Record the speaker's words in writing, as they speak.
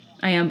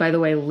I am, by the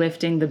way,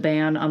 lifting the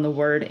ban on the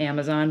word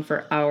Amazon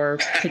for our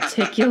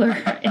particular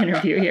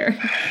interview here.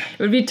 It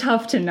would be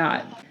tough to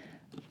not.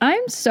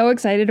 I'm so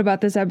excited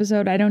about this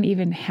episode, I don't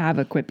even have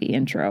a quippy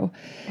intro.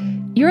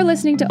 You're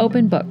listening to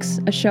Open Books,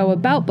 a show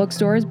about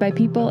bookstores by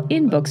people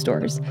in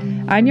bookstores.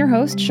 I'm your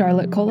host,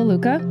 Charlotte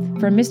Kolaluka,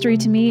 from Mystery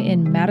to Me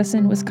in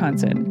Madison,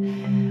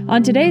 Wisconsin.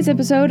 On today's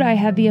episode, I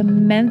had the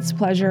immense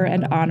pleasure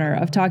and honor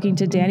of talking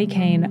to Danny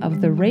Caine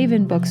of the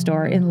Raven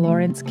Bookstore in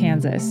Lawrence,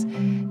 Kansas.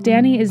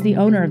 Danny is the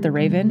owner of the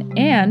Raven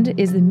and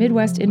is the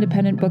Midwest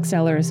Independent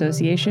Bookseller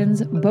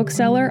Association's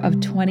Bookseller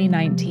of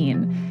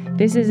 2019.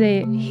 This is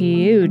a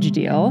huge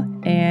deal,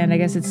 and I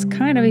guess it's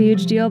kind of a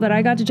huge deal that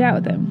I got to chat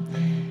with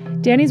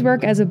him. Danny's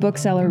work as a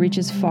bookseller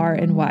reaches far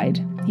and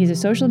wide. He's a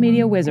social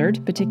media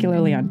wizard,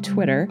 particularly on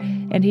Twitter,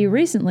 and he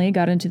recently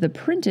got into the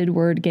printed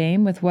word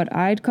game with what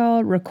I'd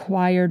call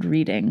required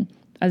reading,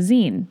 a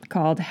zine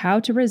called How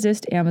to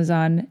Resist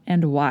Amazon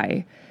and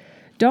Why.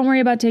 Don't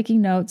worry about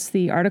taking notes.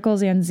 The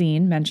articles and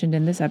zine mentioned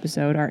in this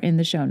episode are in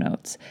the show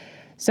notes.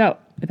 So,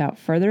 without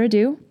further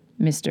ado,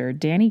 Mr.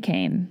 Danny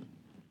Caine.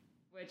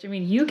 Which, I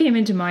mean, you came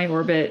into my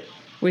orbit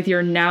with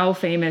your now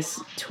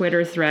famous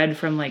Twitter thread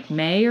from like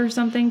May or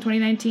something,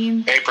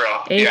 2019?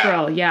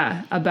 April,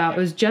 yeah. It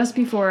was just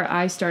before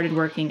I started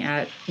working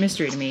at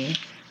Mystery to Me.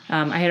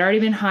 I had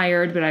already been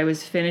hired, but I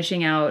was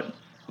finishing out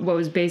what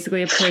was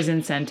basically a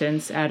prison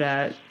sentence at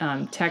a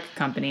tech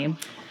company.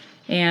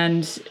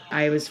 And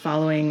I was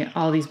following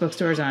all these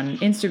bookstores on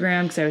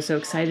Instagram because I was so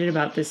excited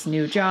about this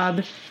new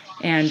job,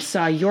 and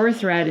saw your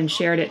thread and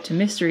shared it to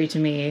Mystery to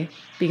Me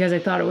because I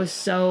thought it was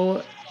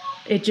so...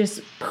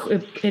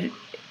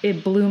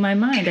 It blew my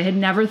mind. I had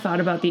never thought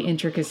about the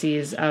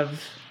intricacies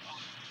of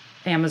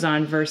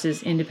Amazon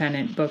versus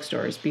independent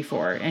bookstores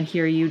before, and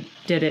here you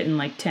did it in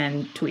like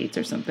 10 tweets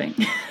or something.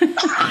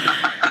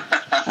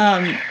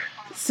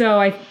 So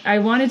I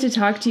wanted to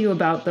talk to you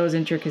about those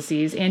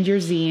intricacies and your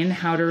zine,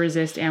 How to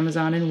Resist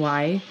Amazon and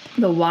Why.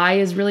 The why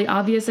is really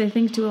obvious, I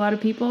think, to a lot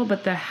of people,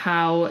 but the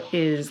how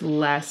is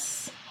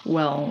less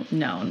well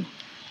known.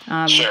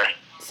 Sure.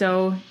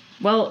 So...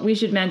 Well, we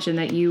should mention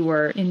that you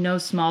were, in no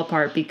small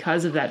part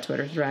because of that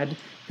Twitter thread,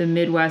 the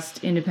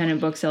Midwest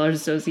Independent Booksellers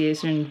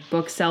Association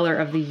Bookseller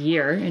of the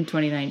Year in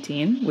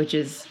 2019, which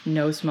is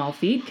no small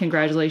feat.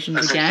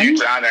 Congratulations again. It's a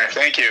huge honor.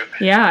 Thank you.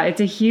 Yeah,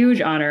 it's a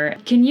huge honor.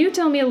 Can you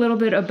tell me a little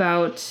bit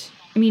about...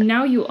 I mean,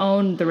 now you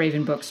own the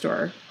Raven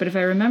Bookstore, but if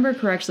I remember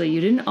correctly,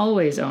 you didn't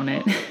always own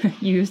it.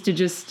 You used to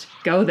just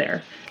go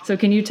there. So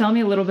can you tell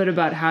me a little bit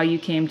about how you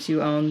came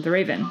to own the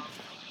Raven?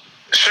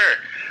 Sure.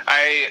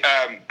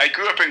 I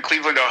grew up in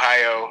Cleveland,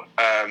 Ohio,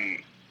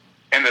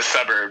 in the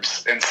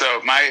suburbs, and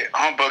so my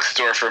home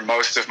bookstore for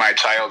most of my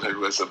childhood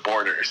was a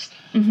Borders,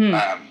 in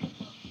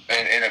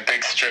a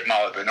big strip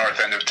mall at the north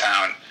end of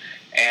town.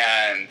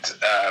 And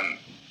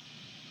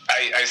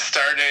I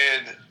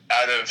started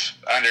out of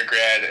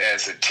undergrad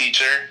as a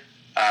teacher.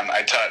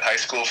 I taught high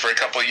school for a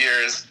couple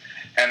years,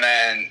 and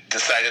then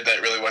decided that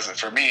it really wasn't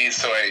for me,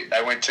 so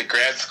I went to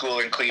grad school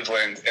in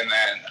Cleveland, and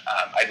then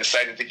I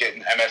decided to get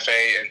an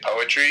MFA in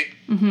poetry,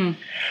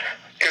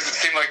 because it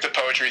seemed like the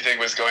poetry thing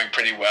was going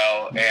pretty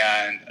well,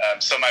 and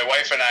so my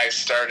wife and I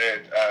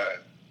started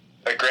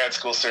a grad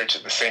school search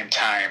at the same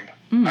time,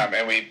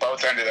 and we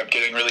both ended up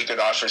getting really good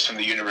offers from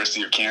the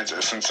University of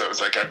Kansas, and so it was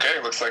like, okay,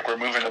 looks like we're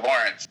moving to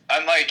Lawrence.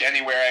 Unlike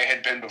anywhere I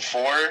had been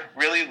before,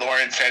 really,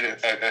 Lawrence had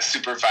a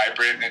super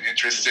vibrant and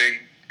interesting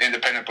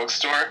independent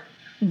bookstore.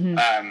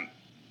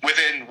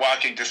 Within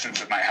walking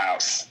distance of my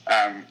house.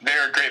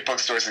 There are great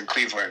bookstores in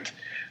Cleveland,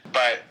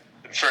 but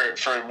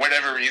for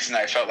whatever reason,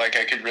 I felt like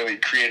I could really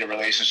create a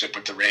relationship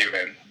with the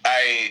Raven.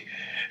 It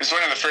was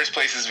one of the first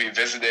places we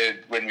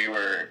visited when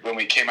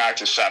we came out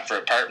to shop for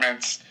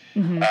apartments.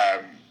 And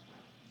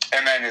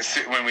then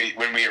when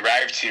we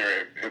arrived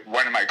here,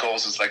 one of my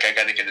goals was like, I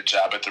got to get a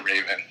job at the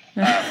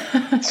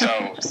Raven.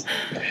 So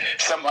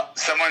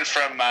someone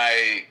from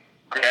my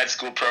grad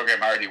school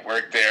program already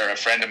worked there, a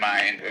friend of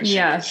mine, and she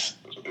was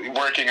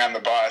working on the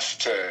boss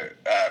to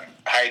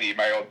Heidi,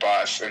 my old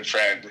boss and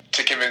friend,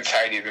 to convince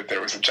Heidi that there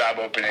was a job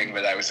opening,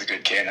 that I was a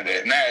good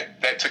candidate. And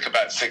that took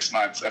about 6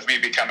 months of me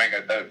becoming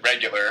a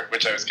regular,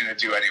 which I was going to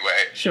do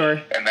anyway.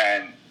 Sure. And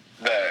then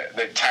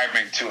the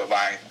timing to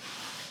align.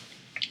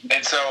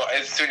 And so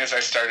as soon as I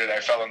started,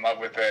 I fell in love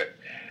with it.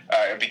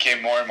 I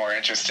became more and more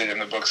interested in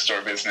the bookstore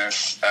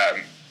business,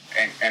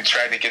 and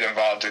tried to get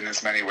involved in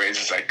as many ways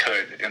as I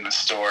could in the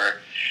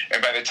store.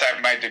 And by the time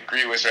my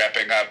degree was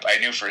wrapping up, I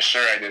knew for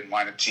sure I didn't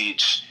want to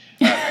teach,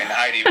 and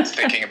Heidi was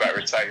thinking about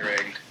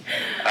retiring.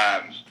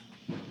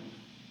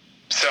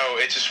 So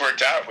it just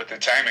worked out with the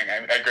timing.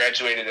 I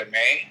graduated in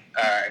May,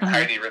 and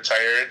Heidi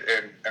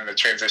retired, and the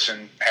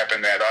transition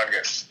happened that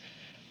August.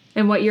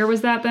 And what year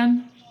was that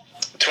then?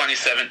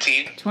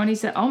 2017.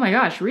 Oh my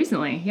gosh,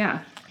 recently,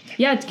 yeah.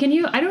 Yeah,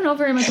 I don't know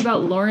very much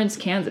about Lawrence,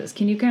 Kansas.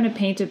 Can you kind of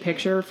paint a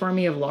picture for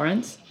me of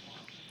Lawrence?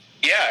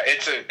 Yeah,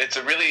 it's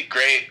a really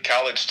great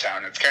college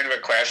town. It's kind of a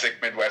classic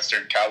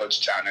Midwestern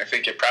college town. I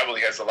think it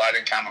probably has a lot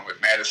in common with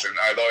Madison,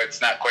 although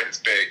it's not quite as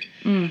big.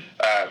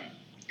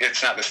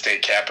 it's not the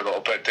state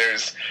capital, but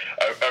there's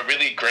a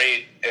really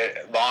great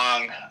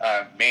long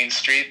main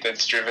street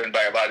that's driven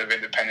by a lot of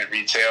independent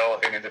retail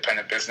and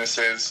independent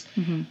businesses.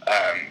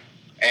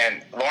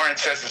 And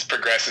Lawrence has this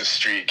progressive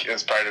streak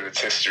as part of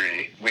its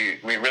history. We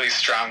really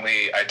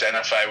strongly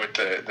identify with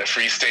the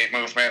Free State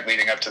movement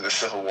leading up to the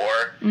Civil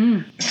War.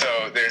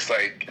 So there's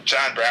like,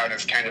 John Brown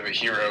is kind of a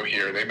hero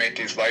here. They make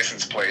these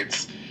license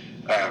plates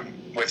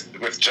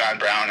with John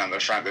Brown on the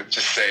front that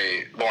just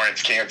say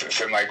Lawrence, Kansas.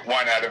 And like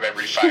 1 out of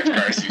every 5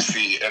 cars you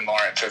see in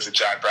Lawrence has a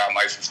John Brown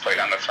license plate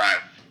on the front.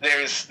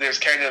 There's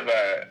kind of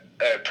a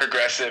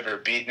progressive or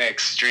beatnik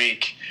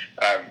streak.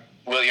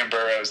 William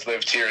Burroughs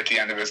lived here at the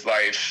end of his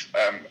life,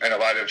 and a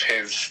lot of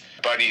his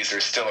buddies are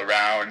still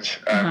around.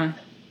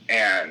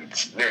 And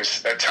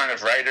there's a ton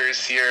of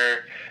writers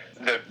here.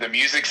 The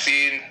music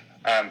scene,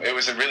 it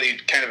was a really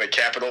kind of a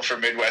capital for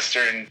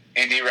Midwestern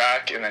indie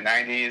rock in the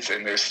 90s,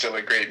 and there's still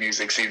a great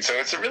music scene. So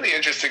it's a really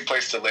interesting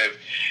place to live.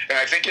 And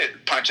I think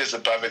it punches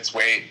above its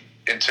weight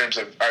in terms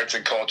of arts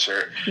and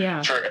culture.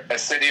 For a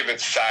city of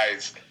its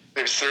size,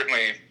 there's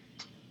certainly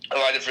a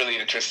lot of really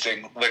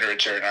interesting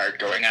literature and art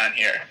going on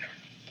here.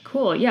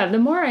 Cool. Yeah, the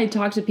more I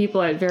talk to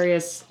people at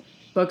various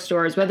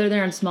bookstores, whether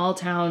they're in small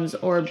towns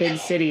or big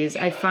cities,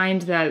 I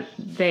find that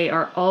they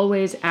are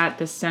always at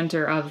the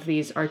center of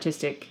these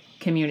artistic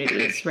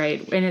communities,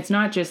 right? And it's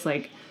not just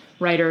like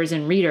writers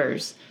and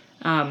readers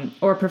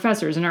or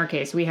professors. In our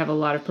case, we have a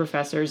lot of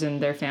professors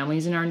and their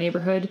families in our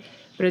neighborhood,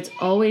 but it's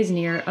always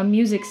near a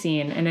music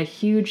scene and a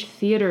huge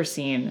theater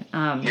scene.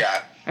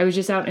 I was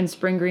just out in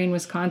Spring Green,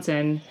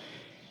 Wisconsin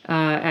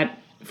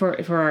for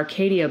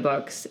Arcadia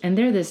Books, and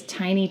they're this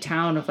tiny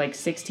town of like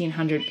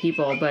 1,600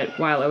 people, but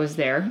while I was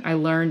there, I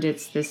learned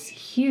it's this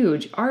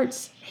huge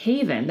arts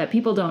haven that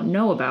people don't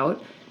know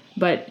about,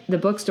 but the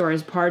bookstore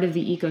is part of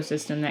the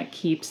ecosystem that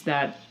keeps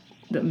the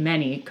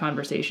many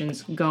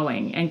conversations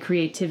going, and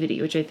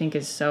creativity, which I think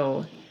is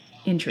so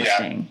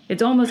interesting.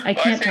 It's almost, I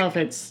can't tell if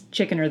it's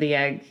chicken or the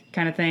egg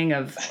kind of thing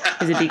of,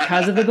 is it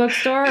because of the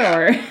bookstore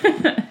or...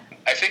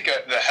 I think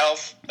the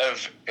health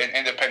of an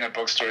independent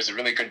bookstore is a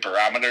really good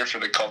barometer for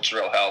the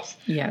cultural health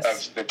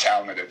of the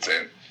town that it's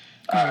in.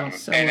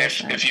 And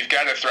if you've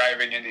got a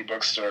thriving indie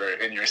bookstore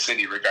in your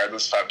city,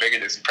 regardless of how big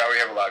it is, you probably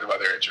have a lot of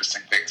other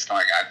interesting things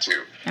going on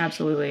too.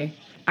 Absolutely.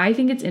 I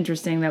think it's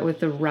interesting that with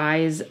the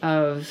rise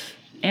of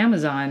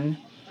Amazon,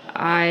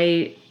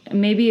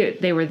 maybe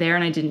they were there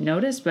and I didn't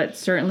notice, but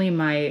certainly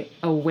my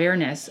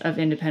awareness of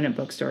independent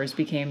bookstores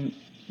became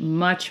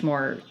much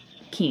more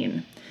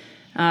keen.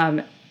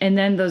 And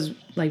then those,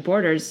 like,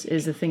 Borders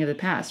is a thing of the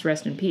past,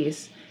 rest in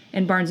peace.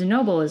 And Barnes &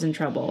 Noble is in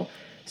trouble.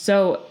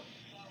 So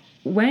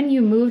when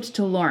you moved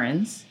to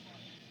Lawrence,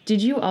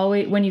 did you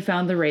always, when you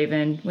found the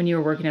Raven, when you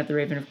were working at the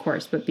Raven, of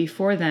course, but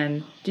before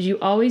then, did you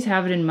always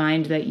have it in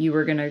mind that you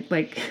were going to,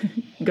 like,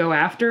 go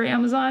after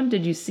Amazon?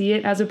 Did you see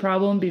it as a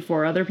problem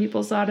before other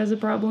people saw it as a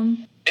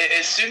problem?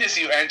 As soon as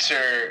you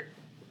enter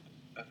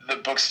the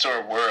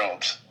bookstore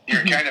world,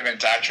 you're kind of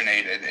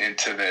indoctrinated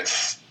into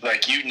this,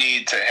 like, you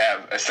need to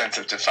have a sense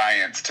of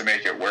defiance to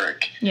make it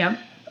work. Yeah.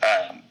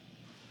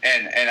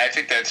 And I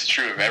think that's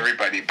true of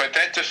everybody. But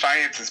that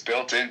defiance is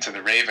built into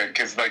the Raven,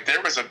 because, like,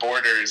 there was a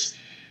Borders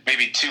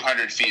maybe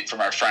 200 feet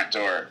from our front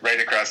door, right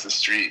across the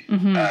street,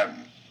 that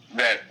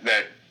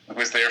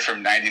was there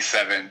from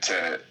 97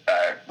 to,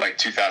 like,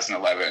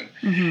 2011.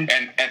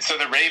 And so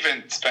the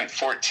Raven spent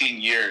 14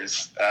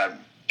 years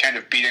kind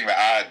of beating the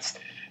odds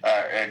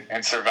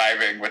and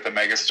surviving with a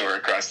megastore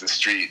across the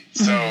street.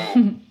 So,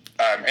 and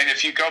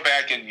if you go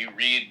back and you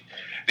read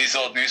these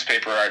old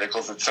newspaper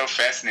articles, it's so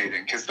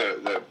fascinating because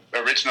the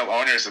original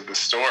owners of the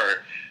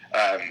store,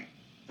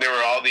 there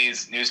were all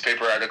these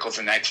newspaper articles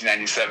in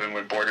 1997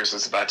 when Borders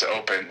was about to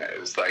open. It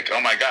was like,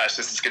 oh my gosh,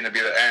 this is going to be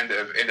the end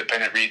of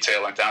independent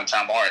retail in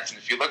downtown Lawrence. And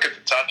if you look at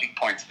the talking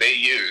points they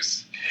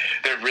use,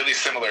 they're really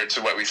similar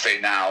to what we say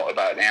now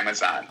about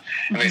Amazon.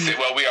 And they say,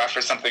 well, we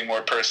offer something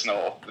more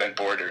personal than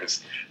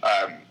Borders.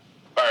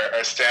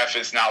 Our staff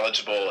is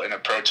knowledgeable and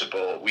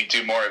approachable. We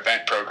do more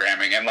event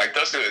programming. And, like,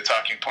 those are the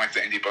talking points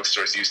that indie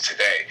bookstores use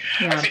today.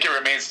 I think it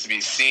remains to be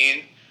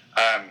seen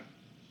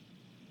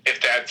if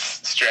that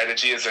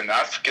strategy is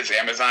enough, because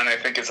Amazon, I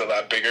think, is a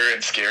lot bigger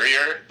and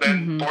scarier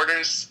than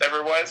Borders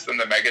ever was, than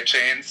the mega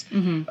chains.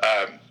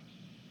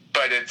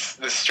 But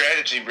the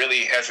strategy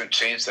really hasn't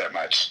changed that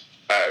much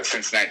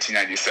since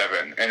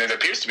 1997, and it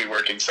appears to be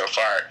working so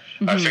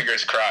far.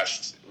 Fingers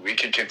crossed, we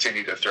can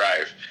continue to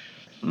thrive.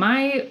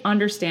 My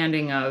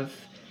understanding of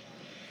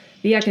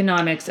the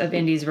economics of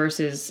indies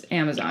versus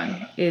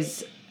Amazon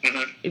is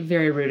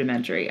very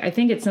rudimentary. I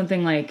think it's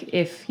something like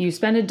if you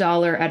spend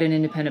 $1 at an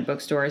independent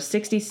bookstore,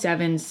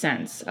 67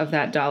 cents of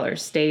that dollar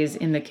stays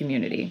in the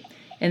community.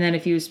 And then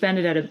if you spend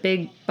it at a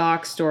big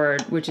box store,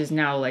 which is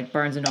now like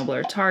Barnes & Noble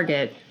or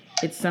Target,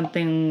 it's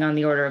something on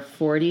the order of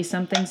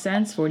 40-something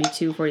cents,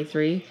 42,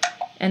 43.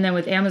 And then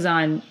with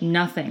Amazon,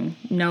 nothing.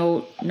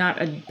 No,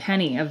 not a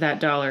penny of that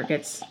dollar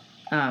gets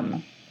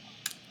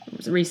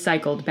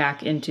recycled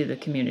back into the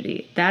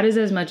community. That is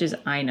as much as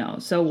I know.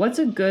 So what's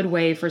a good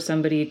way for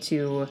somebody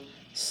to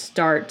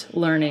start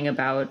learning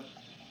about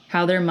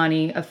how their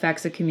money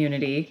affects a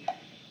community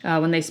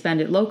when they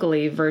spend it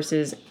locally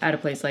versus at a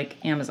place like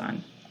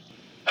Amazon?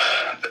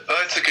 Well,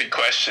 that's a good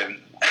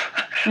question.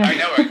 I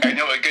know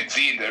a good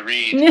zine to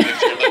read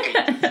if you're looking.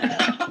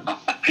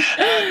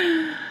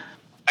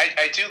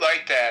 I do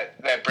like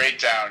that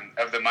breakdown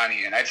of the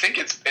money, and I think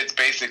it's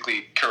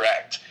basically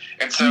correct.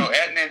 And so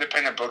at an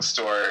independent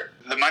bookstore,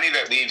 the money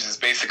that leaves is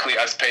basically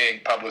us paying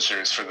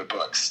publishers for the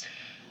books.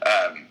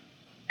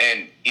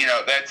 And,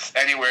 that's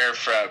anywhere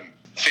from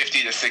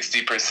 50 to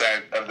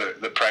 60%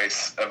 of the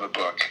price of a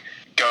book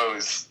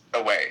goes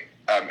away.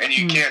 And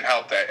you can't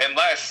help that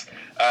unless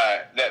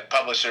that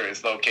publisher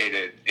is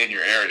located in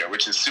your area,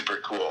 which is super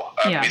cool.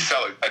 We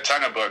sell a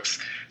ton of books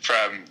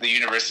from the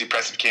University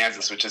Press of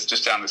Kansas, which is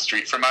just down the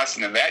street from us.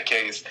 And in that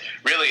case,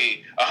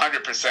 really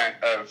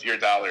 100% of your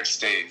dollar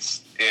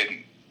stays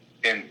in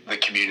the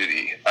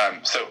community.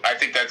 So I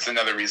think that's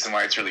another reason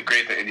why it's really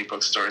great that indie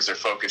bookstores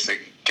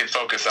can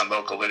focus on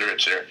local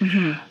literature.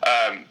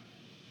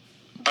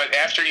 But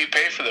after you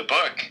pay for the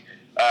book,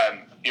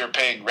 you're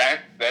paying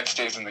rent, that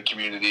stays in the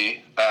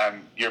community.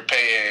 You're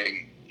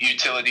paying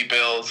utility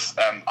bills,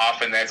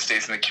 often that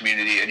stays in the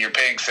community, and you're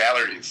paying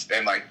salaries,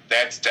 and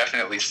that's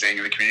definitely staying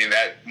in the community.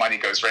 That money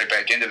goes right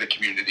back into the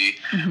community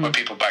when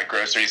people buy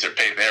groceries or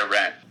pay their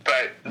rent.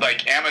 But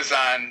like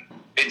Amazon,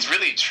 it's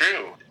really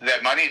true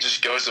that money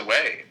just goes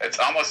away. It's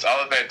almost all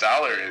of that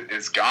dollar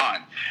is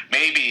gone.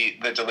 Maybe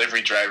the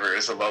delivery driver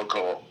is a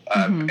local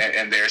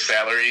and their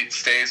salary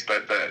stays,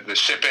 but the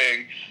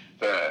shipping,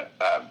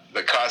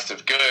 the cost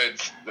of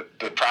goods,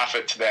 the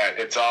profit to that,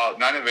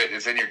 none of it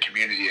is in your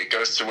community. It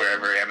goes to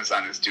wherever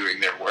Amazon is doing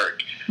their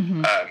work.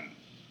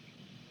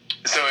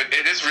 So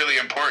it is really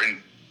important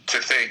to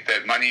think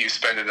that money you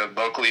spend at a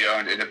locally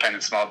owned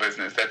independent small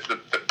business, that's the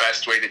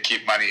best way to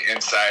keep money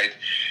inside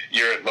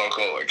your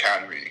local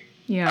economy.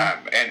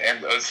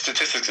 And those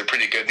statistics are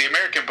pretty good. The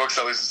American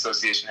Booksellers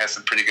Association has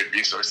some pretty good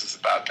resources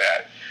about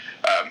that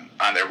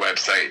on their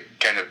website,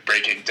 kind of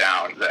breaking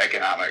down the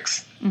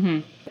economics.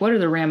 What are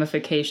the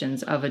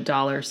ramifications of a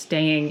dollar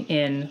staying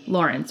in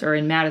Lawrence or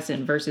in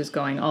Madison versus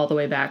going all the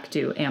way back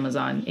to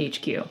Amazon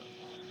HQ? Well,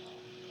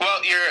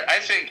 I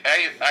think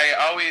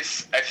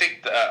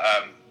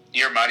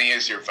your money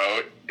is your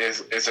vote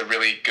is a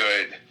really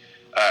good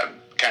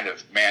kind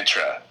of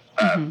mantra.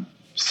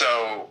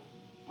 So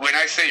when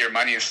I say your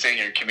money is staying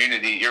in your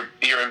community,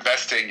 you're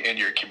investing in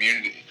your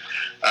community.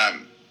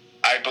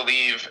 I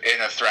believe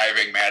in a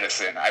thriving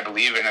Madison. I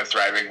believe in a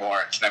thriving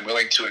Lawrence, and I'm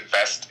willing to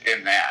invest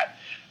in that.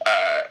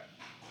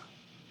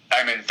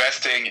 I'm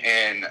investing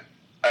in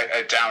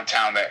a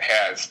downtown that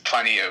has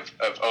plenty of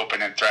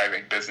open and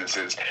thriving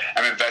businesses.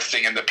 I'm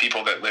investing in the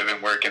people that live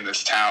and work in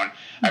this town.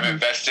 I'm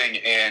investing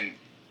in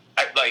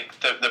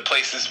the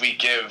places we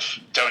give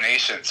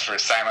donations for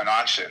silent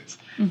auctions,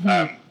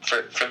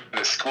 for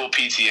the school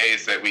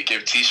PTAs that we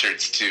give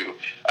T-shirts to.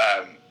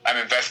 I'm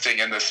investing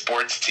in the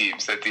sports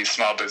teams that these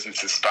small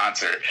businesses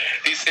sponsor.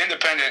 These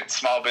independent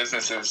small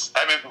businesses,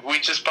 we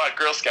just bought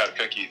Girl Scout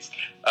cookies.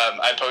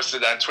 I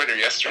posted on Twitter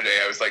yesterday,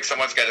 I was like,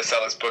 someone's got to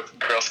sell us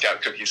Girl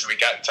Scout cookies. And we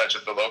got in touch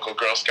with the local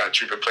Girl Scout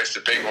troop and placed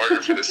a big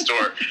order for the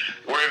store.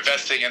 We're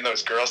investing in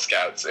those Girl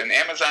Scouts. And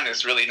Amazon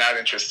is really not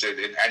interested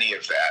in any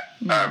of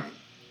that.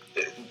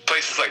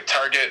 Places like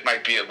Target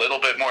might be a little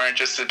bit more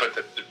interested, but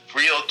the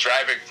real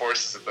driving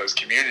forces of those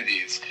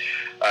communities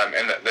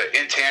and the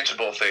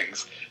intangible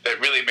things that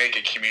really make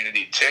a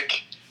community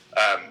tick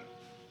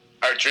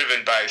are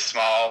driven by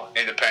small,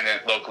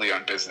 independent, locally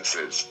owned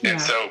businesses. And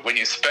so when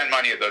you spend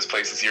money at those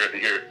places, you're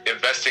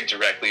investing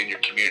directly in your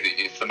community.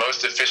 It's the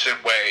most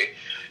efficient way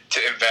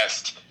to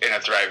invest in a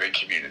thriving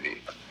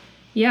community.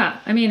 Yeah,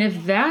 I mean,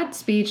 if that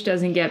speech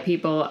doesn't get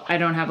people, I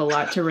don't have a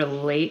lot to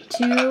relate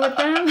to with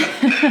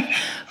them.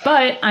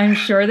 But I'm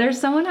sure there's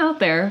someone out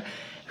there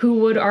who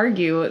would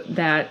argue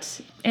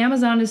that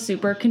Amazon is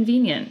super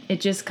convenient.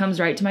 It just comes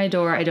right to my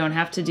door. I don't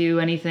have to do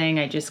anything.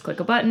 I just click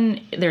a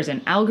button. There's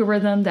an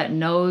algorithm that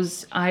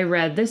knows I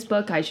read this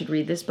book. I should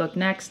read this book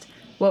next.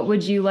 What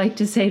would you like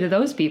to say to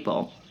those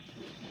people?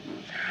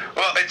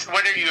 Well,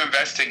 what are you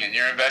investing in?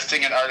 You're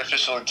investing in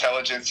artificial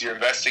intelligence. You're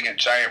investing in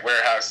giant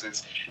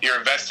warehouses. You're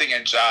investing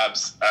in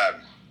jobs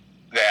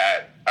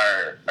that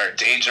are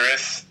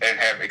dangerous and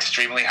have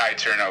extremely high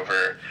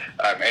turnover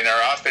and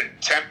are often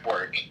temp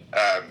work.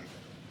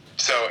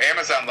 So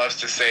Amazon loves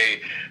to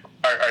say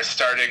our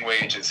starting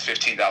wage is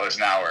 $15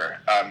 an hour.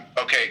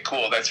 Okay,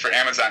 cool. That's for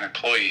Amazon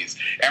employees.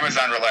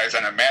 Amazon relies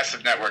on a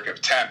massive network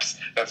of temps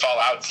that fall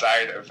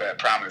outside of that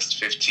promised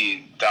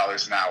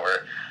 $15 an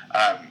hour.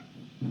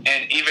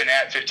 And even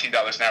at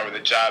 $15 an hour, the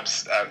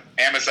jobs,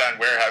 Amazon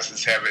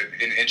warehouses have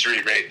an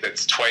injury rate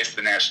that's twice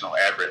the national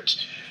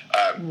average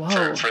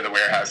for the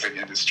warehousing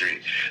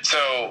industry.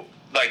 So,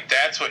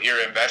 that's what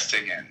you're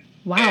investing in.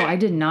 Wow, and I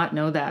did not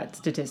know that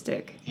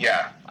statistic.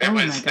 Yeah, that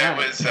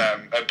was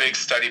a big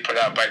study put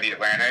out by The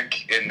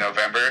Atlantic in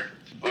November,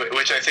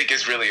 which I think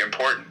is really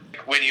important.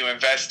 When you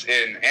invest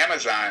in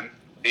Amazon,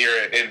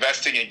 you're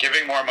investing in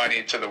giving more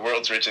money to the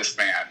world's richest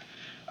man.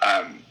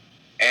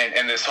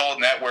 And this whole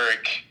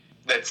network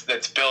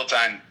that's built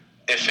on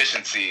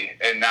efficiency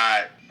and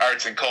not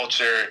arts and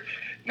culture,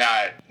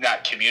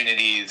 not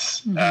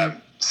communities.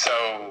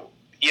 So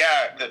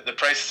yeah, the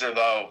prices are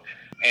low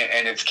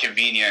and it's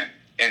convenient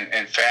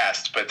and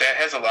fast, but that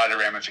has a lot of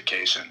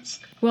ramifications.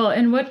 Well,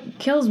 and what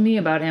kills me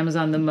about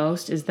Amazon the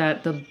most is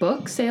that the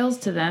book sales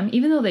to them,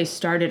 even though they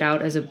started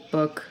out as a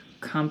book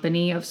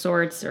company of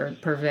sorts or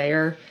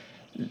purveyor,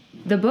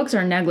 the books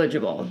are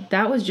negligible.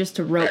 That was just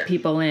to rope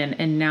people in,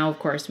 and now, of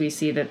course, we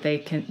see that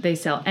they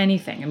sell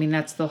anything. I mean,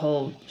 that's the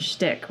whole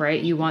shtick,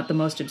 right? You want the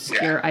most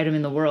obscure item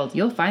in the world,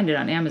 you'll find it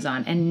on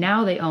Amazon, and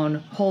now they own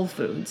Whole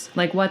Foods.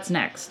 Like, what's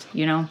next,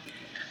 you know?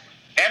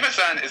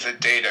 Amazon is a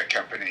data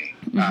company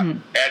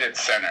at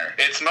its center.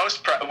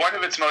 One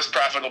of its most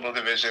profitable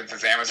divisions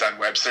is Amazon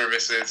Web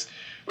Services,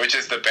 which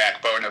is the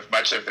backbone of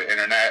much of the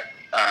internet.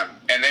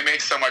 And they make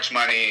so much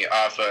money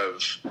off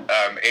of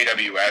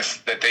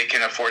AWS that they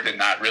can afford to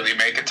not really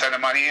make a ton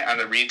of money on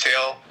the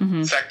retail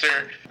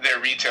sector. Their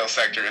retail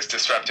sector is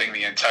disrupting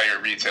the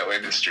entire retail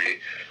industry.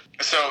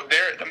 So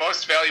the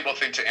most valuable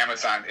thing to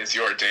Amazon is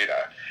your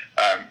data,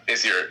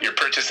 is your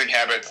purchasing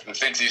habits, the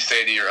things you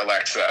say to your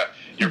Alexa,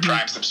 your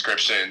Prime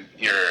subscription,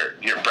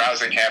 your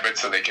browsing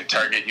habits so they can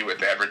target you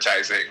with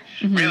advertising.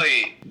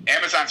 Really,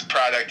 Amazon's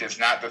product is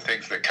not the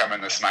things that come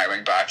in the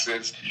smiling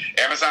boxes.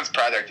 Amazon's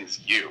product is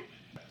you.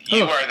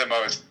 You are the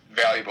most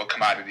valuable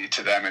commodity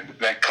to them, and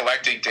then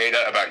collecting data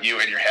about you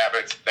and your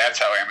habits, that's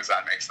how Amazon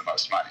makes the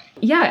most money.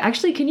 Yeah,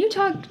 actually, can you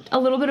talk a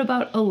little bit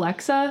about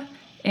Alexa?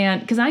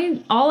 And because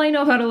all I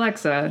know about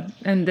Alexa,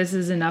 and this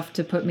is enough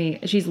to put me,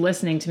 she's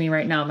listening to me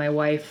right now. My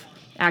wife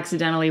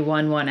accidentally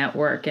won one at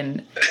work,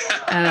 and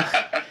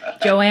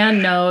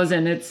Joanne knows,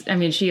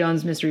 and she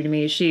owns Mystery to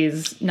Me.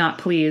 She's not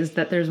pleased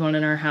that there's one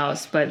in our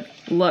house, but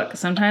look,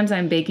 sometimes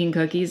I'm baking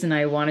cookies and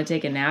I want to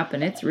take a nap,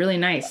 and it's really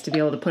nice to be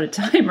able to put a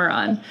timer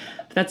on.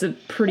 That's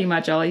pretty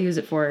much all I use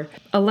it for.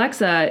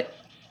 Alexa,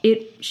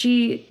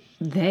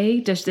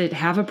 does it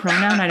have a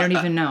pronoun? I don't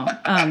even know.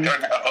 I don't know.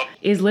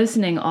 Is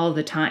listening all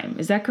the time.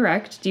 Is that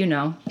correct? Do you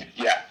know?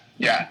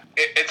 Yeah.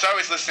 It's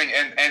always listening.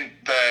 And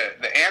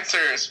the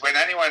answers, when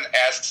anyone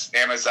asks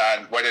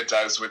Amazon what it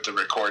does with the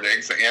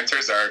recordings, the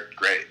answers are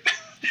great.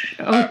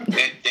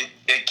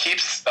 It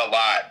keeps a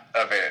lot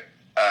of it.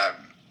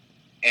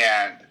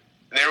 And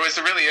there was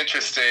a really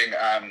interesting,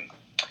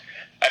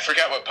 I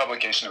forgot what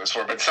publication it was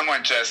for, but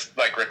someone just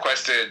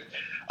requested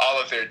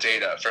all of their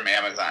data from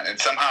Amazon, and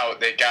somehow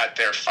they got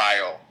their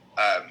file.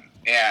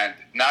 And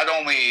not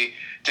only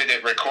did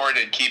it record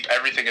and keep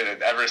everything it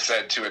had ever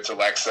said to its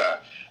Alexa,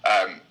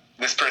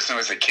 this person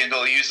was a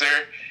Kindle user,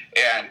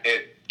 and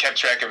it kept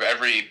track of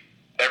every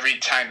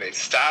time they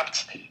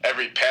stopped,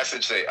 every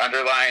passage they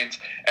underlined,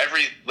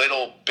 every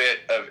little bit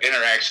of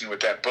interaction with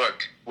that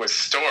book was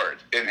stored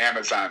in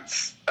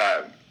Amazon's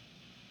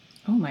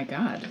oh my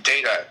God,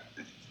 data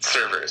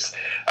servers.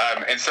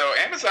 And so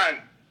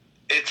Amazon,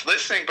 it's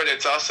listening, but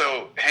it's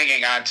also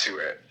hanging on to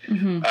it.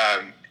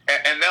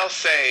 And they'll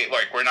say,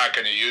 we're not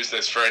going to use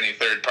this for any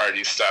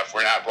third-party stuff.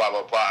 We're not blah,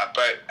 blah, blah.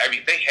 But,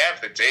 they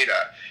have the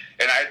data.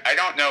 And I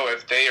don't know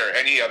if they or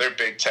any other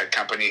big tech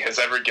company has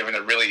ever given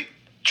a really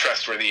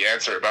trustworthy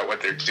answer about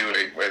what they're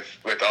doing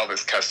with all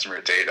this customer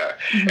data.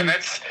 And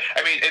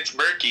it's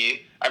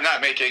murky. I'm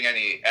not making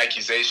any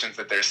accusations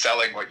that they're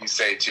selling what you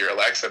say to your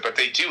Alexa, but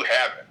they do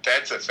have it.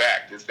 That's a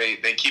fact, is they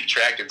keep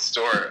track and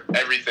store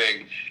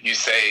everything you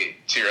say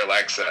to your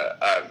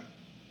Alexa.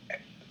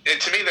 And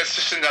to me, that's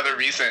just another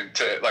reason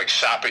to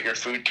shop at your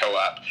food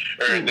co-op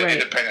or the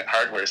independent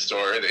hardware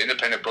store or the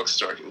independent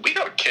bookstore. We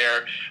don't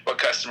care what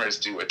customers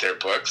do with their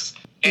books.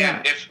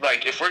 And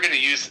if we're going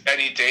to use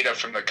any data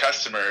from the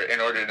customer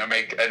in order to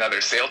make another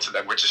sale to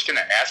them, we're just going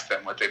to ask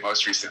them what they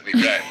most recently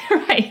read.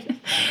 Right.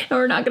 And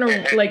we're not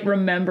going to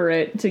remember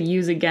it to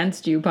use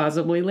against you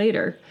possibly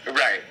later.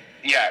 Right.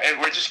 Yeah.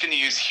 And we're just going to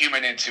use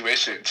human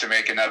intuition to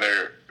make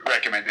another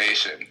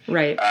recommendation.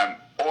 Right.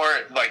 Or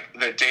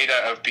the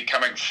data of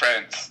becoming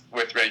friends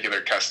with regular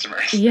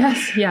customers.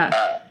 Yes,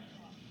 yeah.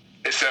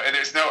 So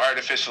there's no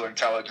artificial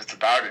intelligence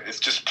about it. It's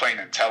just plain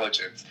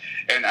intelligence.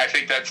 And I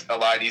think that's a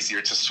lot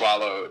easier to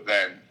swallow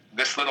than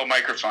this little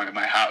microphone in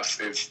my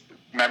house is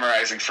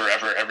memorizing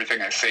forever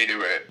everything I say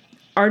to it.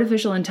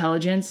 Artificial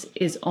intelligence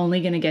is only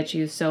going to get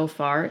you so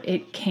far.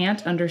 It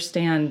can't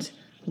understand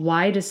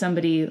why does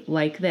somebody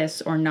like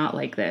this or not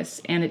like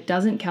this. And it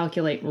doesn't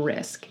calculate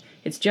risk.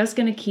 It's just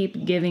going to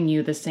keep giving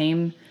you the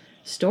same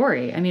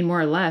story,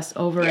 more or less,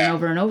 over and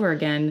over and over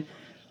again,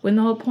 when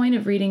the whole point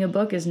of reading a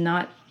book is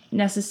not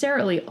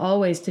necessarily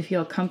always to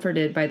feel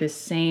comforted by the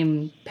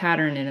same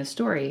pattern in a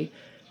story,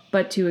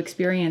 but to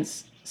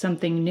experience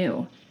something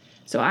new.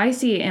 So I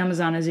see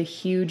Amazon as a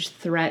huge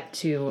threat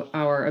to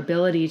our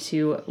ability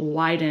to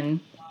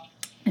widen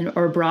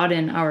or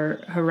broaden our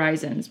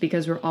horizons,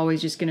 because we're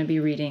always just going to be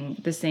reading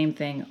the same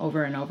thing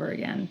over and over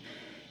again.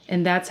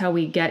 And that's how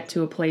we get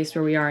to a place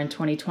where we are in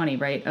 2020,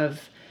 right?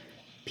 Of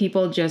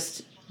people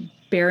just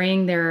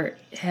burying their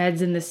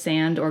heads in the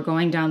sand or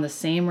going down the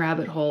same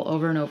rabbit hole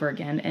over and over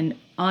again and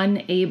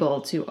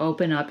unable to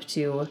open up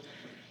to,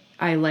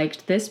 I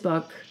liked this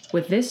book,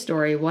 with this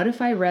story, what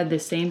if I read the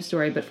same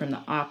story but from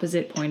the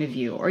opposite point of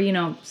view, or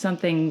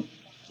something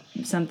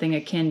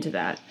akin to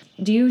that?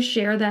 Do you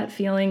share that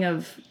feeling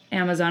of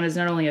Amazon is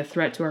not only a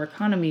threat to our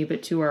economy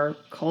but to our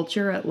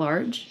culture at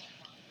large?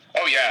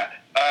 Oh yeah,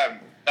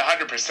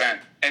 100%.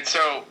 And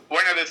so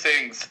one of the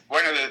things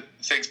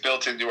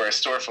built into our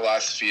store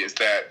philosophy is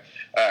that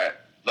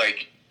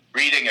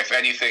reading, if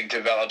anything,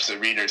 develops a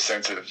reader's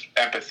sense of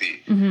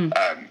empathy.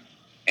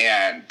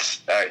 And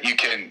you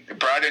can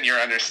broaden your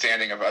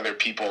understanding of other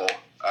people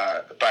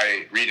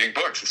by reading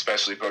books,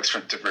 especially books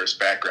from diverse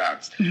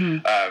backgrounds.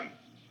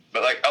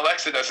 But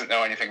Alexa doesn't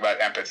know anything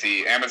about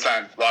empathy.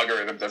 Amazon's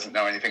logarithm doesn't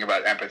know anything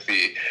about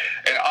empathy.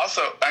 And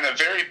also, on a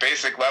very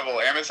basic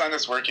level, Amazon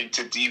is working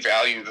to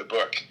devalue the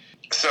book.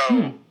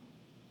 So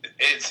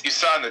you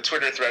saw in the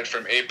Twitter thread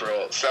from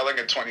April, selling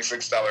a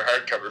 $26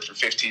 hardcover for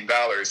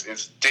 $15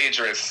 is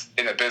dangerous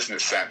in a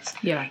business sense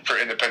for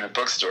independent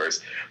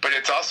bookstores. But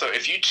it's also,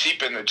 if you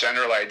cheapen the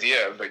general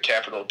idea of the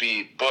capital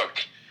B book,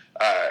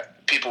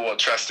 people will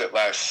trust it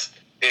less.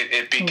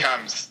 It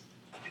becomes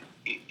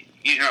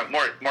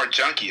more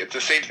junky. It's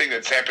the same thing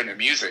that's happened to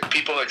music.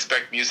 People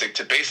expect music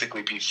to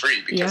basically be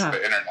free because of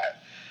the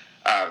internet,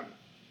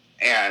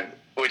 and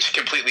which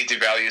completely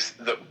devalues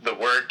the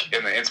work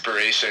and the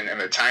inspiration and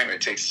the time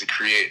it takes to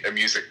create a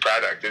music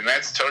product. And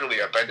that's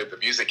totally upended the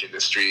music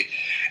industry.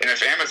 And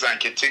if Amazon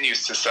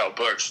continues to sell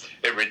books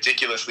at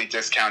ridiculously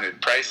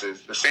discounted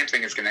prices, the same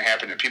thing is going to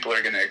happen, and people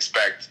are going to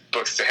expect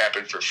books to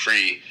happen for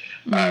free.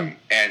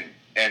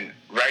 And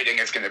writing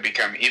is going to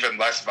become even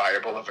less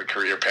viable of a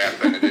career path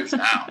than it is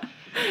now.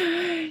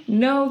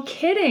 No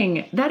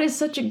kidding. That is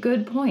such a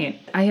good point.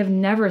 I have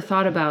never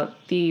thought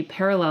about the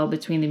parallel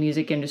between the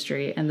music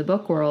industry and the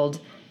book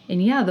world.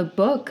 And the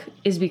book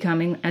is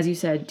becoming, as you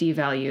said,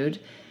 devalued.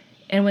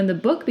 And when the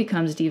book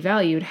becomes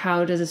devalued,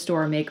 how does a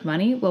store make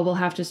money? Well, we'll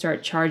have to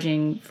start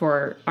charging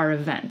for our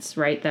events,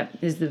 right? That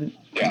is the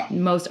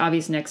most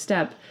obvious next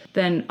step.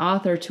 Then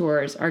author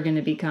tours are going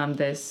to become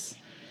this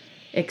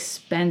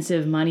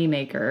expensive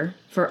moneymaker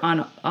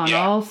on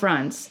all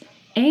fronts.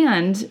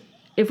 And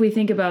if we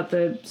think about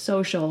the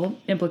social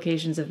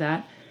implications of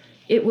that,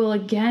 it will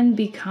again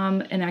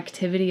become an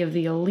activity of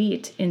the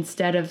elite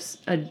instead of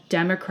a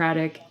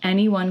democratic,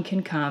 anyone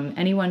can come,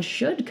 anyone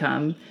should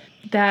come.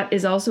 That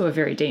is also a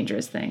very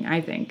dangerous thing,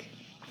 I think.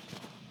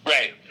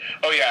 Right.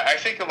 Oh, yeah. I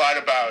think a lot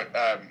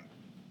about,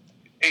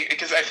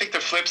 because I think the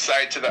flip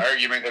side to the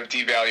argument of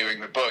devaluing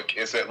the book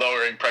is that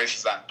lowering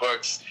prices on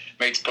books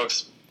makes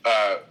books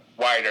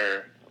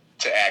wider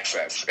to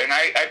access. And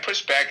I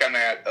push back on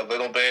that a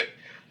little bit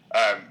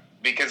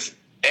because,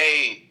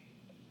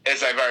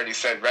 as I've already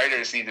said,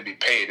 writers need to be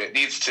paid. It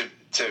needs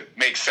to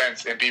make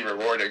sense and be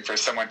rewarding for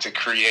someone to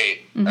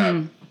create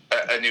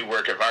a new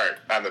work of art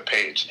on the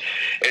page.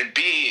 And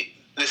B,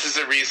 this is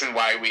a reason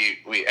why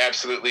we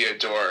absolutely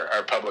adore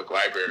our public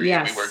library.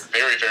 Yes. And we work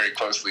very, very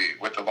closely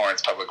with the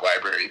Lawrence Public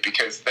Library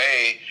because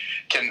they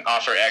can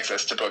offer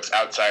access to books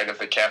outside of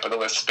the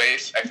capitalist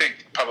space. I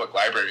think public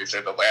libraries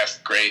are the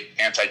last great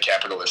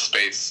anti-capitalist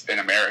space in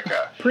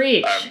America.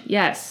 Preach,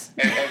 yes.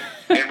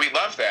 And we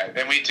love that.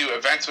 And we do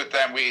events with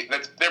them.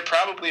 They're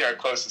probably our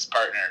closest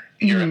partner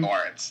here in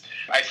Lawrence.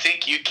 I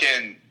think you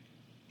can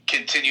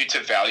continue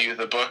to value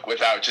the book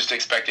without just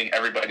expecting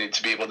everybody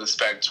to be able to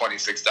spend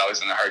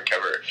 $26 on a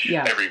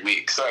hardcover every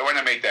week. So I want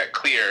to make that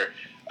clear,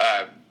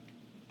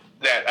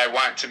 that I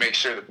want to make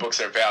sure that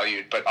books are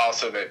valued, but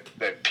also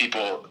that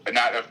people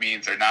not of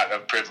means or not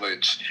of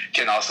privilege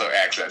can also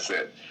access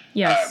it.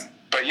 Yes.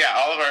 But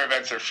all of our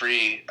events are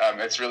free.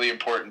 It's really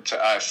important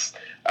to us.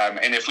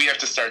 And if we have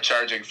to start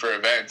charging for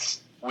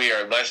events, we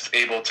are less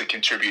able to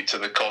contribute to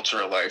the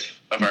cultural life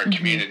of our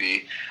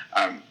community.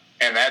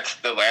 And that's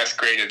the last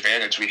great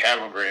advantage we have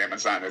over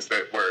Amazon, is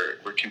that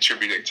we're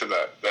contributing to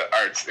the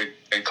arts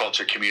and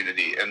culture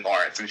community in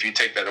Lawrence. And if you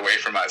take that away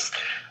from us,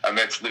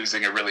 that's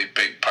losing a really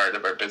big part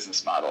of our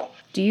business model.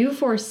 Do you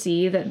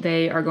foresee that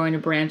they are going to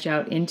branch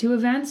out into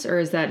events, or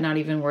is that not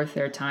even worth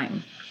their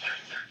time?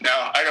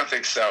 No, I don't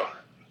think so.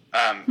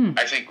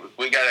 I think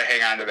we got to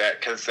hang on to that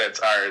because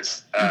that's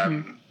ours.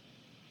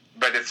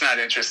 But it's not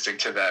interesting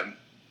to them.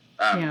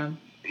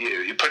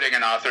 You putting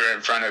an author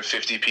in front of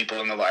 50 people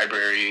in the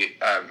library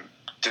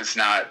does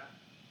not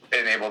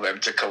enable them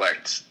to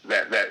collect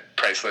that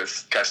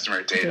priceless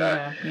customer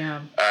data.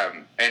 And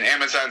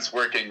Amazon's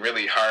working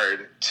really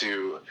hard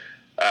to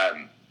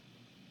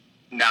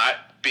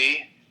not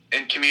be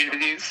in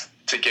communities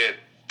to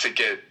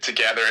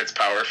gather its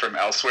power from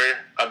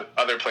elsewhere,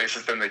 other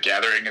places than the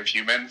gathering of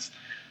humans.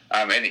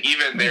 And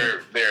even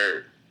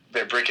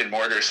their brick and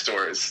mortar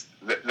stores,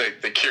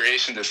 the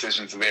curation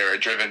decisions there are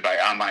driven by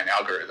online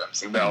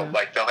algorithms, and they'll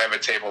have a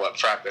table up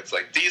front that's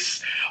like,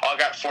 these all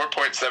got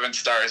 4.7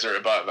 stars or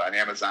above on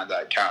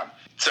Amazon.com.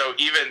 So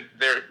even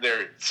their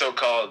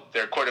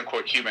quote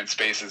unquote human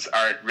spaces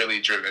aren't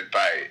really driven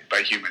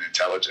by human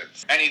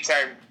intelligence.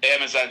 Anytime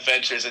Amazon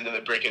ventures into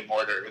the brick and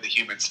mortar or the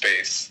human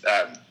space,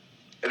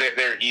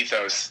 their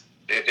ethos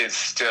is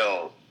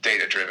still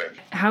data driven.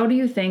 How do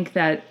you think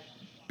that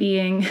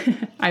being,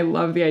 I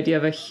love the idea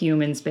of a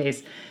human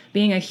space,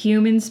 being a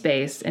human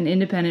space, an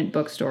independent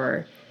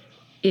bookstore,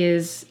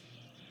 is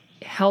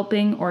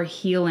helping or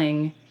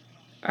healing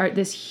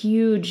this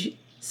huge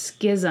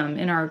schism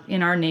in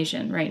our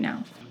nation right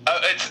now?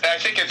 I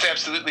think it's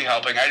absolutely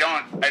helping.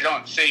 I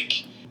don't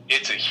think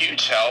it's a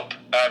huge help,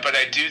 but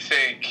I do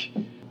think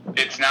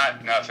it's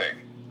not nothing.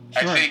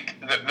 Sure. I think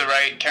the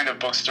right kind of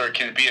bookstore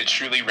can be a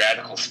truly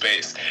radical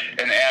space.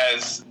 And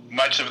as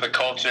much of the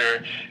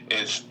culture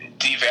is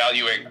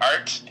devaluing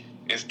art,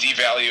 is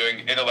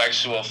devaluing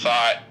intellectual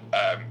thought,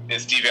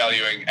 is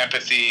devaluing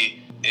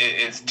empathy,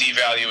 is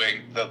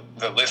devaluing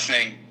the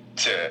listening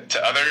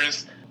to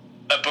others,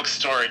 a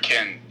bookstore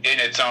can, in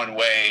its own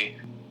way,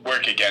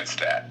 work against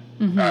that.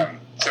 Mm-hmm.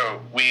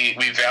 So we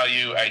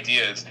value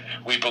ideas.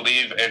 We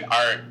believe in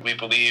art. We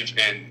believe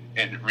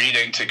in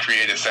reading to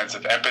create a sense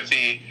of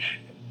empathy.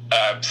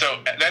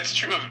 So that's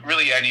true of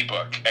really any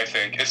book, I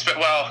think.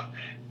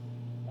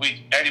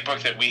 Any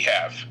book that we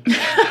have.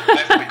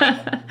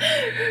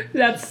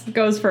 That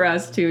goes for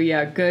us too.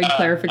 Yeah, good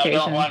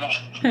clarification.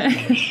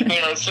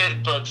 There are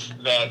certain books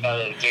that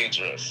are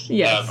dangerous,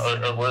 yes,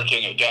 or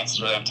working against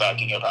what I'm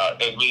talking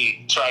about, and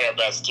we try our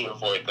best to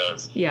avoid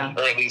those. Yeah,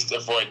 or at least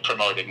avoid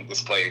promoting and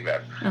displaying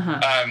them. Uh-huh.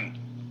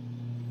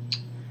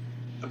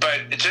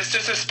 But just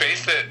as a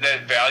space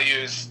that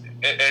values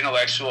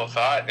intellectual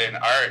thought and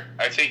art,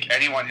 I think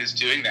anyone who's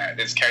doing that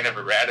is kind of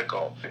a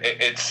radical.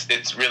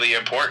 It's really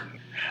important.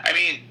 I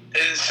mean,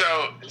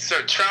 so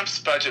Trump's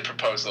budget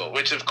proposal,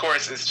 which of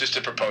course is just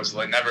a proposal,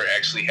 it never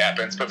actually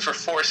happens, but for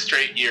 4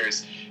 straight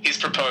years, he's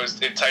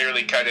proposed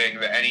entirely cutting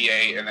the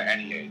NEA and the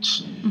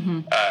NEH. Mm-hmm.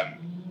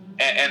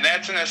 And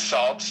that's an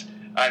assault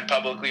on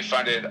publicly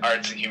funded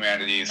arts and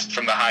humanities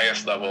from the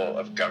highest level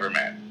of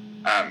government.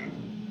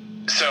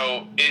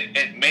 So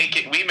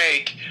we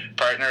make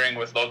partnering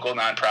with local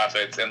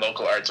nonprofits and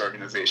local arts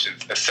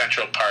organizations a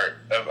central part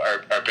of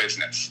our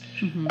business.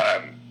 Mm-hmm.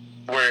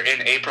 We're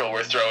in April,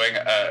 we're throwing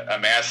a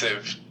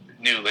massive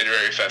new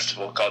literary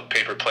festival called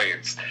Paper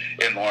Planes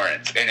in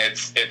Lawrence, and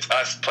it's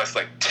us plus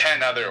like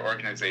 10 other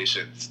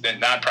organizations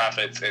and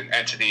nonprofits and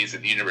entities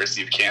at the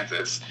University of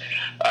Kansas.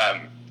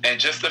 And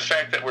just the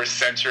fact that we're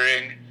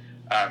centering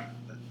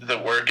the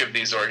work of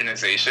these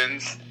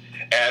organizations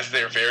as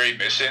their very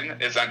mission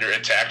is under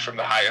attack from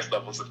the highest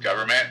levels of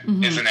government,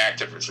 mm-hmm. is an act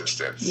of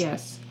resistance.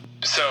 Yes.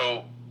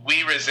 So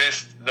we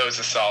resist those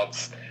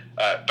assaults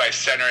by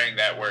centering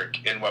that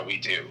work in what we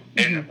do.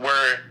 Mm-hmm. And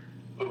we're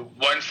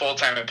 1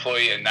 full-time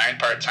employee and 9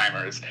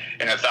 part-timers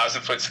in a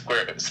 1,000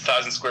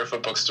 square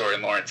foot bookstore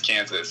in Lawrence,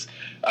 Kansas.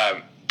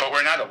 But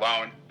we're not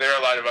alone. There are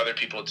a lot of other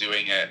people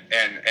doing it,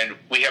 and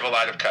we have a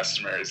lot of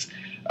customers.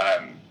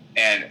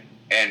 And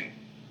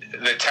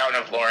the town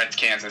of Lawrence,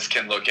 Kansas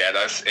can look at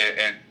us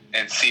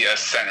and see us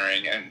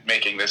centering and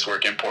making this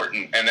work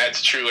important. And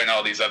that's true in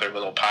all these other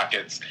little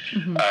pockets.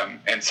 Mm-hmm.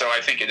 And so I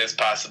think it is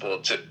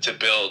possible to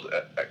build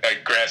a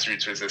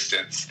grassroots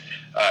resistance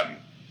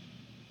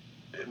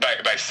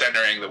by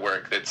centering the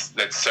work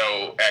that's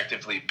so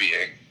actively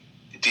being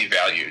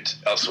devalued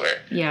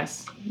elsewhere.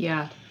 Yes,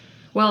 yeah.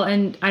 Well,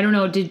 and I don't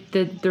know,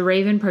 did the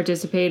Raven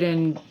participate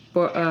in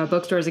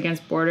Bookstores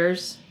Against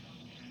Borders?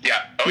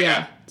 Yeah. Oh,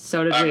 yeah.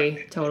 So did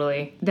we.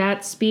 Totally.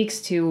 That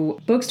speaks to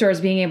bookstores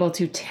being able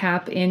to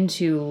tap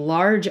into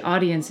large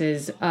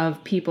audiences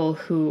of people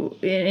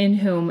in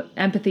whom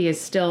empathy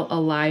is still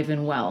alive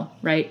and well,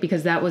 right?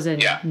 Because that was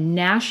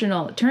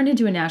turned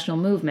into a national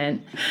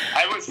movement.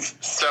 I was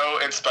so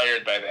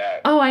inspired by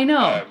that. Oh, I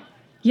know.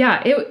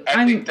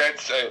 I think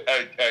that's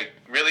a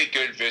really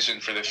good vision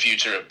for the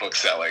future of book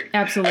selling.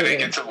 Absolutely. I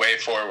think it's a way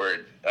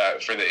forward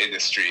for the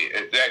industry.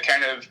 That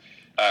kind of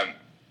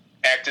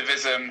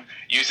activism,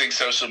 using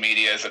social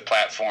media as a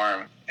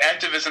platform,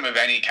 activism of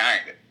any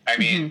kind. I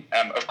mean,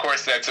 mm-hmm. Of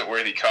course, that's a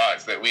worthy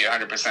cause that we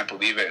 100%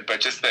 believe in, but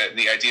just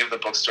the idea of the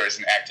bookstore as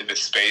an activist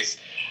space,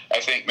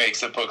 I think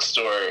makes a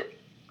bookstore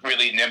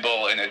really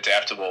nimble and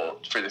adaptable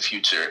for the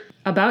future.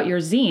 About your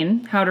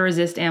zine, How to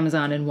Resist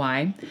Amazon and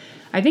Why,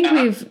 I think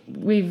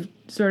we've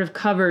sort of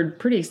covered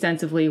pretty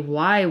extensively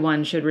why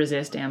one should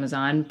resist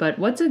Amazon, but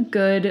what's a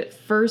good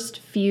first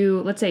few,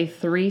 let's say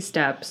 3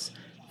 steps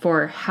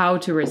for how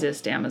to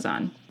resist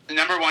Amazon?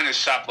 Number 1 is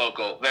shop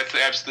local. That's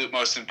the absolute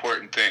most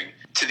important thing.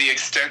 To the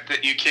extent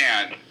that you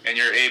can and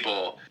you're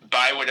able,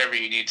 buy whatever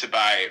you need to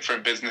buy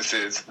from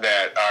businesses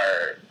that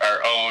are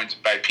owned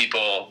by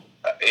people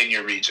in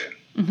your region.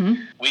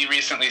 Mm-hmm. We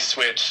recently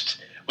switched.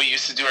 We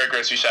used to do our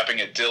grocery shopping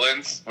at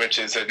Dillon's, which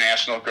is a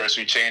national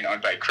grocery chain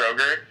owned by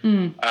Kroger.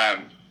 Mm.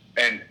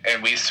 And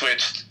we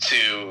switched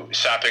to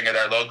shopping at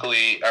our local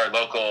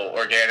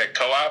organic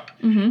co-op.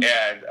 Mm-hmm.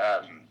 And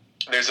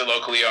there's a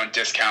locally owned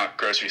discount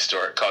grocery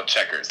store called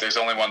Checkers. There's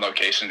only one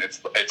location.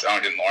 It's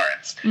owned in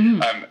Lawrence.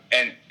 Mm-hmm.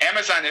 And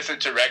Amazon isn't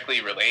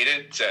directly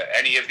related to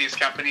any of these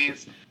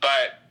companies,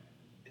 but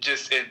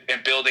just in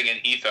building an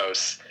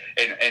ethos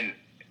and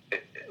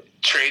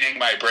training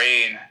my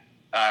brain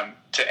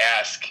to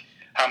ask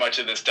how much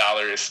of this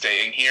dollar is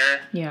staying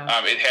here. Yeah.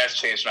 It has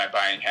changed my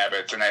buying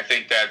habits. And I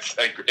think that's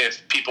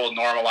if people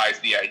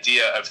normalize the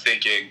idea of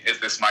thinking, is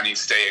this money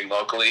staying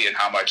locally and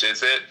how much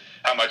is it?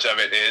 How much of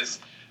it is?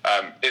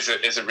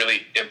 is a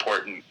really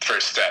important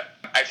first step.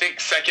 I think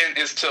second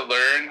is to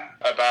learn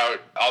about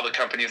all the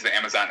companies that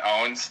Amazon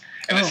owns.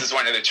 And this is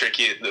one of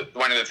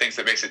the things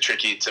that makes it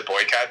tricky to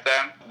boycott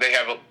them. They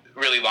have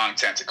really long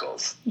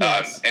tentacles.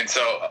 Yes. And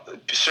so,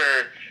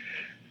 sure,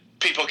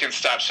 people can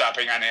stop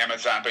shopping on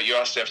Amazon, but you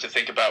also have to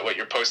think about what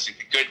you're posting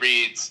to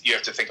Goodreads. You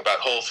have to think about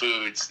Whole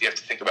Foods. You have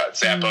to think about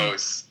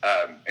Zappos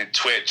and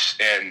Twitch.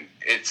 And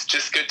it's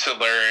just good to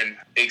learn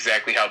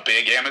exactly how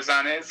big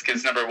Amazon is,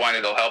 because number one,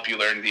 it'll help you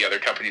learn the other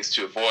companies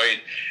to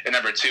avoid. And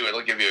number two,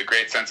 it'll give you a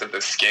great sense of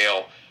the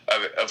scale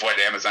of what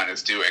Amazon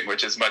is doing,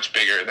 which is much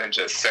bigger than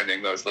just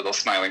sending those little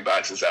smiling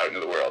boxes out into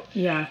the world.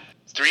 Yeah.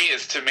 3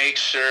 is to make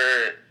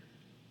sure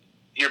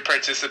you're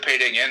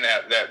participating in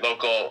that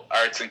local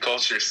arts and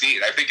culture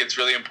scene. I think it's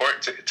really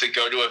important to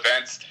go to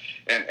events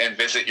and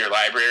visit your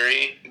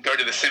library, go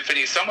to the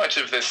symphony. So much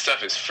of this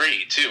stuff is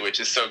free too, which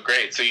is so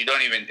great. So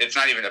it's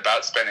not even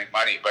about spending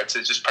money, but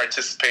to just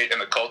participate in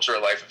the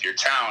cultural life of your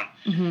town.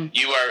 Mm-hmm.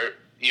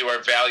 You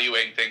are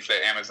valuing things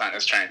that Amazon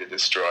is trying to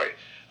destroy.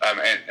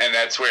 And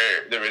that's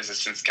where the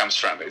resistance comes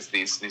from, is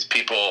these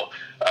people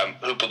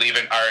who believe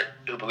in art,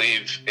 who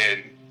believe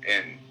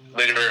in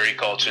literary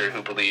culture,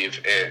 who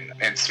believe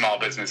in small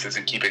businesses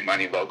and keeping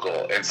money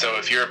local. And so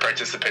if you're a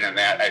participant in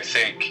that, I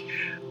think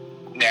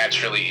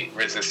naturally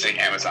resisting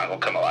Amazon will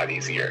come a lot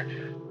easier.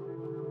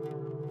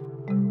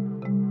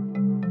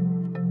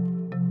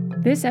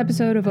 This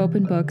episode of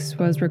Open Books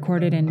was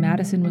recorded in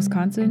Madison,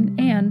 Wisconsin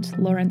and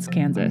Lawrence,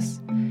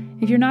 Kansas.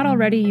 If you're not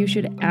already, you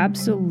should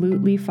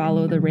absolutely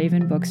follow the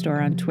Raven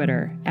Bookstore on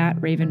Twitter,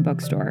 @Raven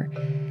Bookstore.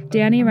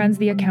 Danny runs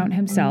the account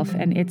himself,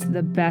 and it's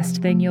the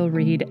best thing you'll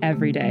read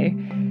every day.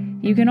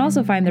 You can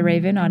also find The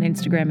Raven on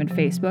Instagram and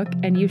Facebook,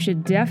 and you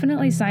should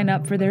definitely sign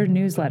up for their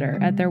newsletter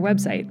at their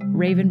website,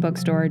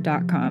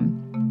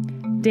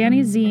 ravenbookstore.com.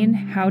 Danny's zine,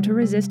 How to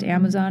Resist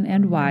Amazon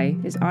and Why,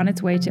 is on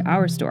its way to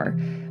our store,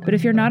 but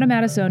if you're not a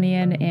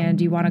Madisonian and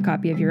you want a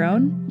copy of your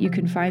own, you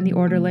can find the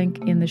order link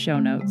in the show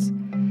notes.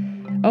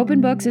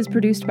 Open Books is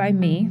produced by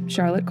me,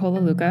 Charlotte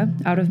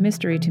Kolaluka, out of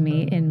Mystery to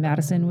Me in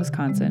Madison,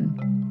 Wisconsin.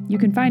 You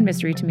can find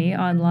Mystery to Me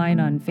online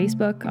on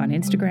Facebook, on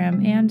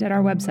Instagram, and at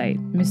our website,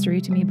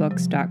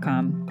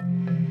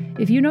 mysterytomebooks.com.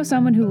 If you know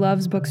someone who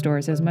loves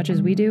bookstores as much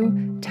as we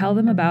do, tell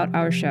them about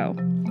our show.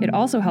 It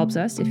also helps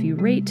us if you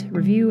rate,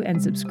 review,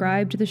 and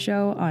subscribe to the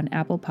show on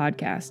Apple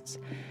Podcasts.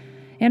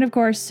 And of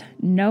course,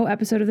 no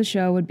episode of the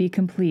show would be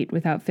complete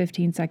without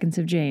 15 Seconds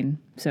of Jane,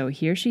 so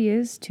here she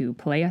is to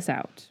play us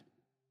out.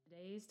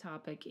 Today's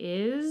topic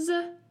is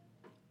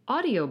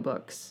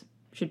audiobooks.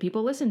 Should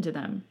people listen to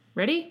them?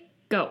 Ready?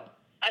 Go.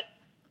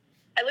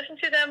 I listen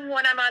to them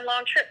when I'm on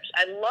long trips.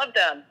 I love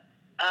them.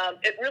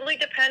 It really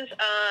depends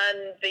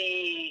on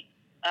the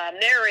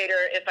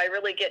narrator. If I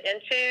really get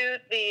into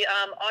the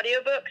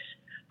audiobooks,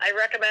 I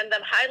recommend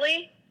them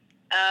highly.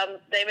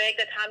 They make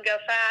the time go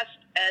fast,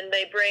 and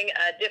they bring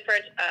a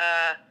different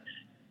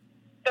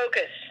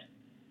focus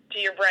to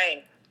your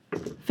brain.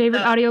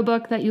 Favorite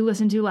audiobook that you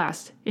listened to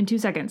last, in 2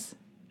 seconds?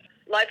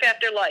 Life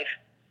After Life.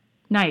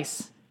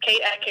 Nice.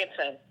 Kate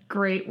Atkinson.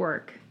 Great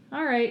work.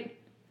 All right.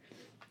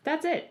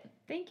 That's it.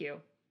 Thank you.